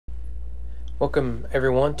Welcome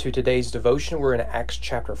everyone to today's devotion. We're in Acts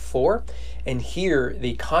chapter 4, and here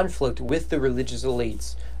the conflict with the religious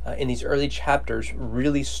elites in these early chapters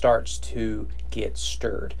really starts to get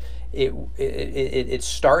stirred. It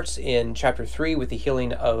starts in chapter 3 with the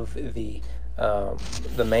healing of the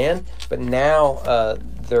man, but now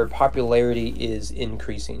their popularity is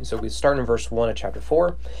increasing. So we start in verse 1 of chapter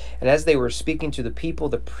 4. And as they were speaking to the people,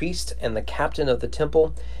 the priest and the captain of the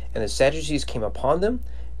temple and the Sadducees came upon them,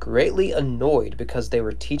 greatly annoyed because they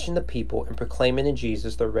were teaching the people and proclaiming in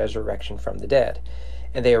Jesus the resurrection from the dead.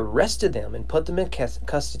 And they arrested them and put them in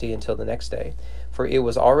custody until the next day, for it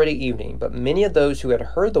was already evening. But many of those who had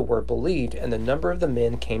heard the word believed, and the number of the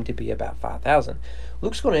men came to be about 5,000.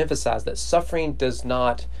 Luke's going to emphasize that suffering does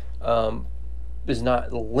not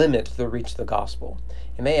limit the reach of the gospel.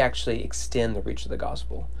 It may actually extend the reach of the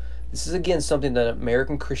gospel. This is again something that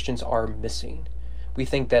American Christians are missing. We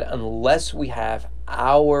think that unless we have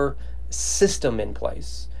our system in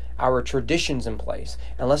place, our traditions in place,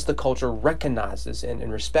 unless the culture recognizes and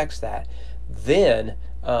respects that, then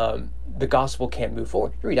the gospel can't move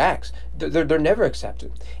forward. Read Acts. They're never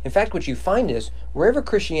accepted. In fact, what you find is wherever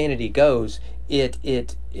Christianity goes, it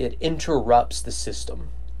interrupts the system.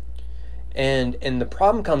 And the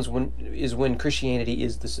problem comes when Christianity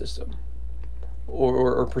is the system,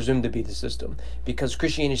 or presumed to be the system, because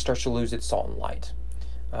Christianity starts to lose its salt and light.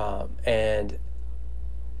 And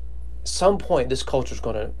some point this culture is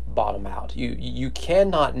going to bottom out. You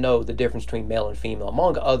cannot know the difference between male and female,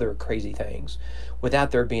 among other crazy things,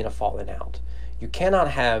 without there being a falling out. You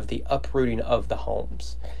cannot have the uprooting of the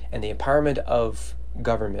homes and the empowerment of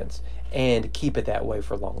governments and keep it that way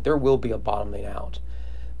for long. There will be a bottoming out.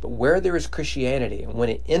 But where there is Christianity, and when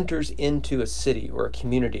it enters into a city or a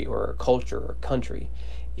community or a culture or a country,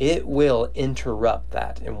 it will interrupt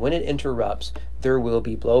that. And when it interrupts, there will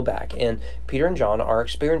be blowback. And Peter and John are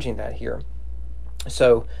experiencing that here.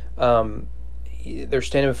 So they're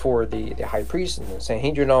standing before the high priest and the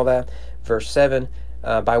Sanhedrin and all that. Verse 7,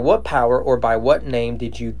 by what power or by what name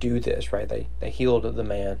did you do this? Right? They healed the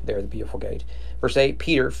man there at the beautiful gate. Verse 8,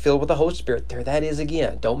 Peter, filled with the Holy Spirit, there that is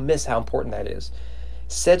again. Don't miss how important that is.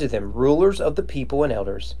 Said to them, rulers of the people and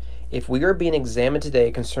elders, if we are being examined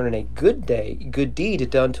today concerning a good deed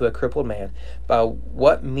done to a crippled man, by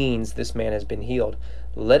what means this man has been healed,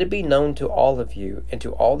 let it be known to all of you and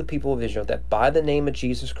to all the people of Israel that by the name of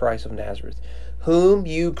Jesus Christ of Nazareth, whom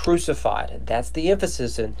you crucified, that's the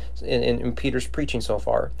emphasis in Peter's preaching so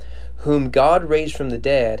far, whom God raised from the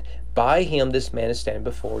dead, by him this man is standing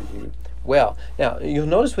before you well. Now, you'll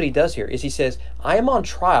notice what he does here is he says, I am on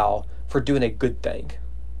trial for doing a good thing.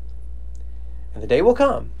 And the day will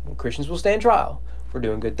come when Christians will stand trial for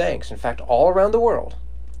doing good things. In fact, all around the world,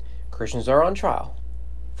 Christians are on trial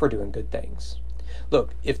for doing good things.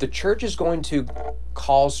 Look, if the church is going to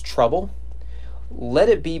cause trouble, let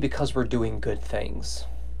it be because we're doing good things,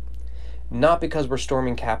 not because we're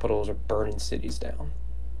storming capitals or burning cities down.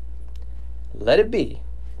 Let it be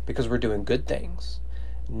because we're doing good things,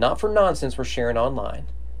 not for nonsense we're sharing online,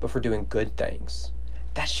 but for doing good things.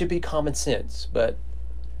 That should be common sense, but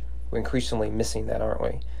we're increasingly missing that, aren't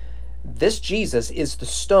we? This Jesus is the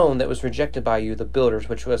stone that was rejected by you, the builders,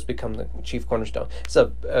 which has become the chief cornerstone. It's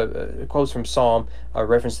a quote from Psalm, a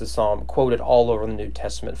reference to Psalm, quoted all over the New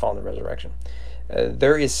Testament following the resurrection.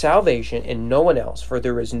 There is salvation in no one else, for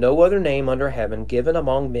there is no other name under heaven given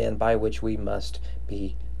among men by which we must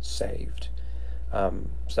be saved.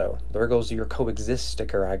 So there goes your coexist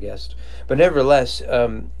sticker, I guess. But nevertheless,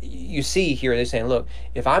 you see here they're saying, look,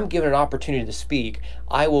 if I'm given an opportunity to speak,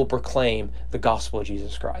 I will proclaim the gospel of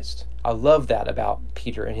Jesus Christ. I love that about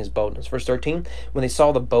Peter and his boldness. Verse 13, when they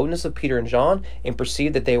saw the boldness of Peter and John and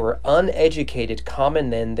perceived that they were uneducated common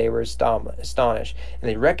men, they were astonished, and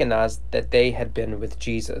they recognized that they had been with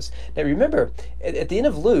Jesus. Now remember, at the end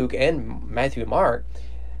of Luke and Matthew and Mark,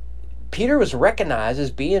 Peter was recognized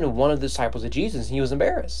as being one of the disciples of Jesus, and he was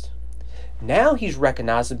embarrassed. Now he's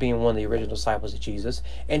recognized as being one of the original disciples of Jesus,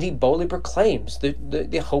 and he boldly proclaims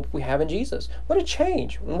the hope we have in Jesus. What a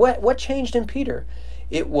change. What changed in Peter?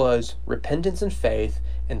 It was repentance and faith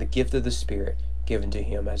and the gift of the Spirit given to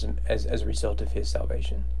him as a result of his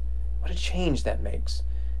salvation. What a change that makes,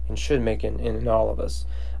 and should make in all of us.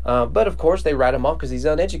 But of course, they write him off because he's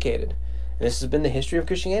uneducated. And this has been the history of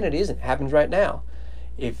Christianity, isn't it? It happens right now.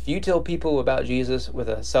 If you tell people about Jesus with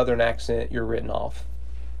a southern accent, you're written off.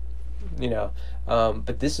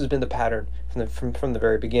 But this has been the pattern from the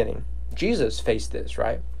very beginning. Jesus faced this,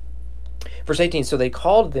 right? Verse 18, so they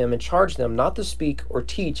called them and charged them not to speak or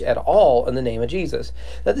teach at all in the name of Jesus.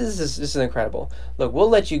 Now this is incredible. Look, we'll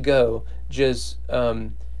let you go, just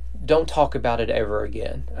don't talk about it ever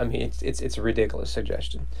again. I mean, it's a ridiculous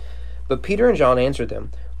suggestion. But Peter and John answered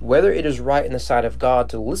them, "Whether it is right in the sight of God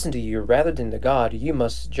to listen to you rather than to God, you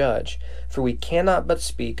must judge, for we cannot but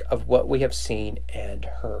speak of what we have seen and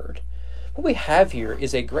heard." What we have here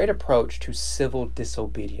is a great approach to civil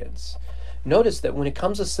disobedience. Notice that when it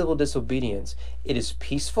comes to civil disobedience, it is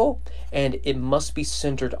peaceful and it must be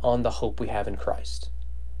centered on the hope we have in Christ.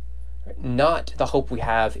 Not the hope we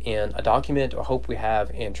have in a document or hope we have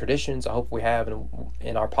in traditions, or hope we have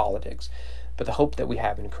in our politics, but the hope that we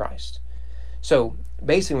have in Christ. So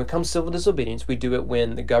basically, when it comes to civil disobedience, we do it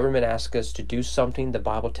when the government asks us to do something the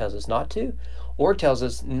Bible tells us not to, or tells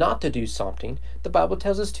us not to do something the Bible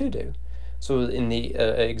tells us to do. So in the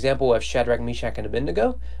example of Shadrach, Meshach, and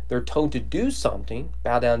Abednego, they're told to do something,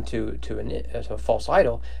 bow down to a false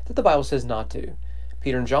idol, that the Bible says not to.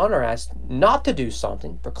 Peter and John are asked not to do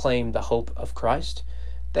something, proclaim the hope of Christ,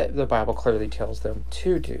 that the Bible clearly tells them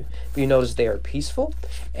to do. But you notice they are peaceful,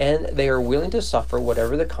 and they are willing to suffer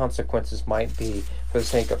whatever the consequences might be for the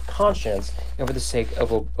sake of conscience and for the sake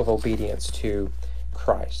of obedience to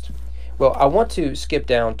Christ. Well, I want to skip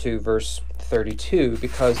down to verse 32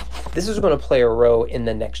 because this is going to play a role in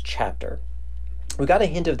the next chapter. We got a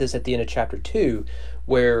hint of this at the end of chapter 2,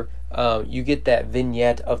 where you get that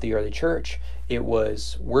vignette of the early church. It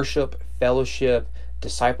was worship, fellowship,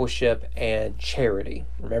 discipleship, and charity.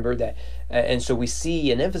 Remember that? And so we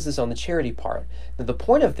see an emphasis on the charity part. Now, the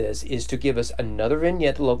point of this is to give us another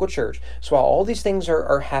vignette to the local church. So while all these things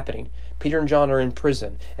are happening, Peter and John are in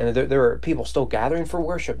prison, and there are people still gathering for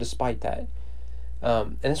worship despite that.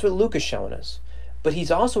 And that's what Luke is showing us. But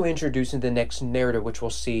he's also introducing the next narrative, which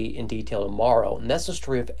we'll see in detail tomorrow, and that's the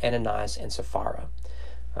story of Ananias and Sapphira.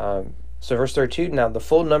 So verse 32, now the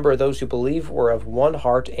full number of those who believed were of one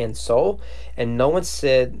heart and soul, and no one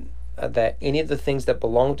said that any of the things that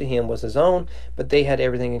belonged to him was his own, but they had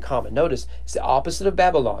everything in common. Notice, it's the opposite of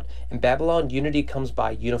Babylon. In Babylon, unity comes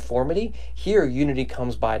by uniformity. Here, unity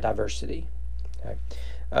comes by diversity. Okay?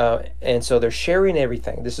 And so they're sharing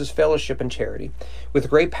everything. This is fellowship and charity.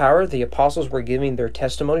 With great power, the apostles were giving their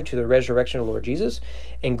testimony to the resurrection of the Lord Jesus,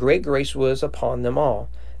 and great grace was upon them all.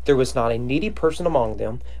 There was not a needy person among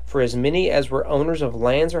them, for as many as were owners of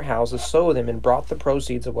lands or houses sold them and brought the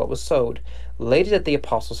proceeds of what was sold, laid it at the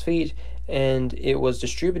apostles' feet, and it was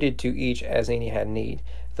distributed to each as any had need.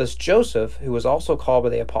 Thus Joseph, who was also called by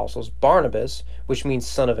the apostles Barnabas, which means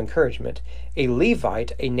son of encouragement, a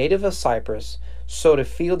Levite, a native of Cyprus, sold a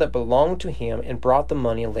field that belonged to him and brought the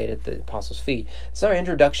money and laid it at the apostles' feet. It's our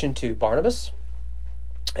introduction to Barnabas,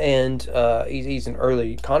 and he's an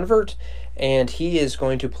early convert, and he is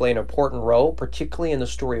going to play an important role, particularly in the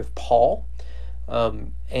story of Paul. So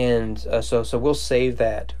we'll save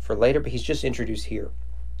that for later, but he's just introduced here.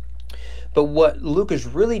 But what Luke is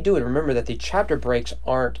really doing, remember that the chapter breaks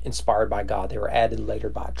aren't inspired by God. They were added later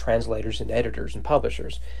by translators and editors and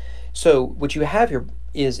publishers. So what you have here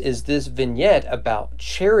is this vignette about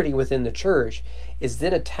charity within the church is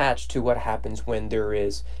then attached to what happens when there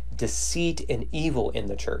is deceit and evil in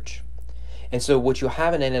the church. And so what you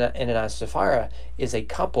have in Ananias and Sapphira is a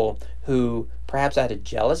couple who, perhaps out of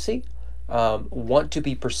jealousy, want to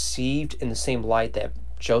be perceived in the same light that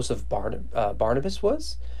Joseph Barnabas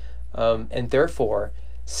was, and therefore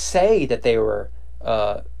say that they were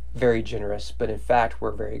very generous, but in fact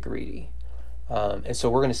were very greedy. And so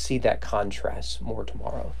we're going to see that contrast more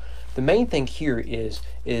tomorrow. The main thing here is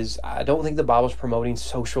I don't think the Bible's promoting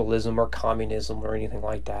socialism or communism or anything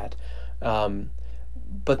like that.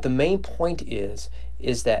 But the main point is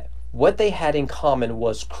that what they had in common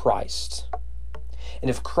was Christ. And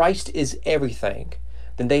if Christ is everything,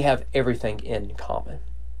 then they have everything in common.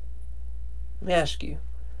 Let me ask you,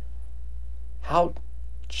 how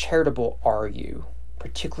charitable are you,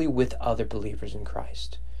 particularly with other believers in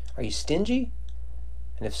Christ? Are you stingy?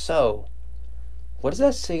 And if so, what does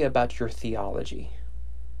that say about your theology?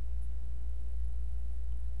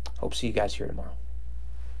 Hope to see you guys here tomorrow.